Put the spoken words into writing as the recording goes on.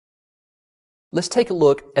Let's take a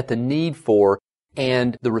look at the need for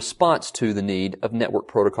and the response to the need of network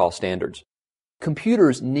protocol standards.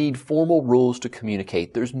 Computers need formal rules to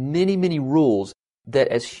communicate. There's many rules that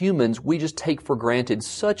as humans we just take for granted,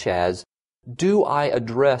 such as, do I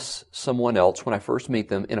address someone else when I first meet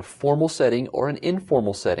them in a formal setting or an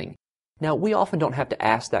informal setting? Now, we often don't have to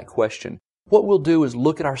ask that question. What we'll do is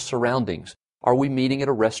look at our surroundings. Are we meeting at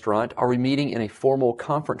a restaurant? Are we meeting in a formal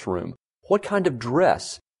conference room? What kind of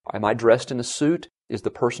dress? Am I dressed in a suit? Is the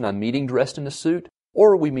person I'm meeting dressed in a suit?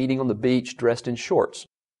 Or are we meeting on the beach dressed in shorts?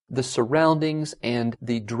 The surroundings and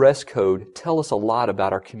the dress code tell us a lot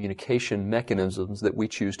about our communication mechanisms that we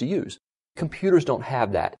choose to use. Computers don't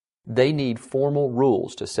have that. They need formal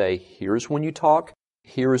rules to say, here's when you talk,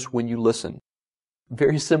 here's when you listen.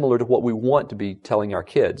 Very similar to what we want to be telling our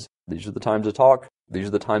kids. These are the times to talk, these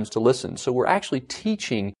are the times to listen. So we're actually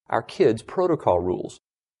teaching our kids protocol rules.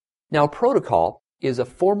 Now, a protocol is a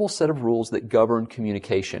formal set of rules that govern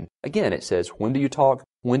communication. Again, it says, when do you talk,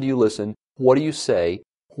 when do you listen, what do you say,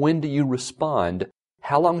 when do you respond,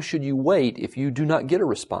 how long should you wait if you do not get a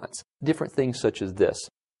response? Different things such as this.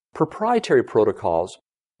 Proprietary protocols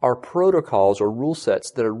are protocols or rule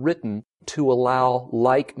sets that are written to allow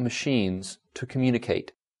like machines to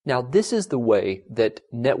communicate. Now, this is the way that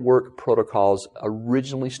network protocols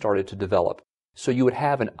originally started to develop. So you would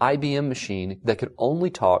have an IBM machine that could only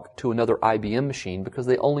talk to another IBM machine because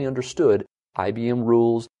they only understood IBM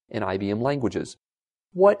rules and IBM languages.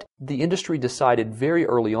 What the industry decided very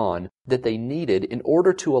early on that they needed in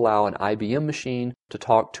order to allow an IBM machine to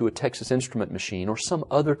talk to a Texas Instrument machine or some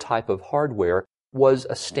other type of hardware was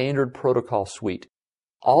a standard protocol suite.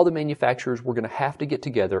 All the manufacturers were going to have to get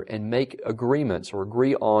together and make agreements or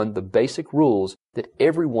agree on the basic rules that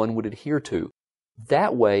everyone would adhere to.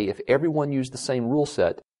 That way, if everyone used the same rule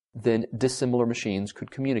set, then dissimilar machines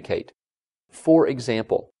could communicate. For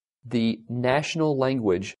example, the national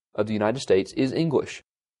language of the United States is English.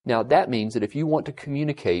 Now, that means that if you want to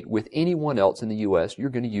communicate with anyone else in the U.S.,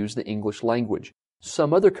 you're going to use the English language.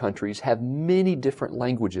 Some other countries have many different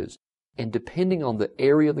languages, and depending on the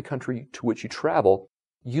area of the country to which you travel,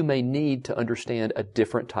 you may need to understand a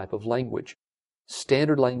different type of language.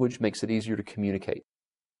 Standard language makes it easier to communicate.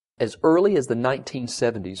 As early as the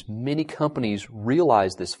 1970s, many companies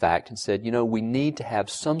realized this fact and said, we need to have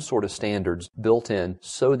some sort of standards built in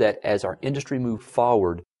so that as our industry moved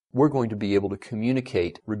forward, we're going to be able to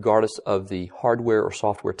communicate regardless of the hardware or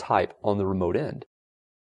software type on the remote end.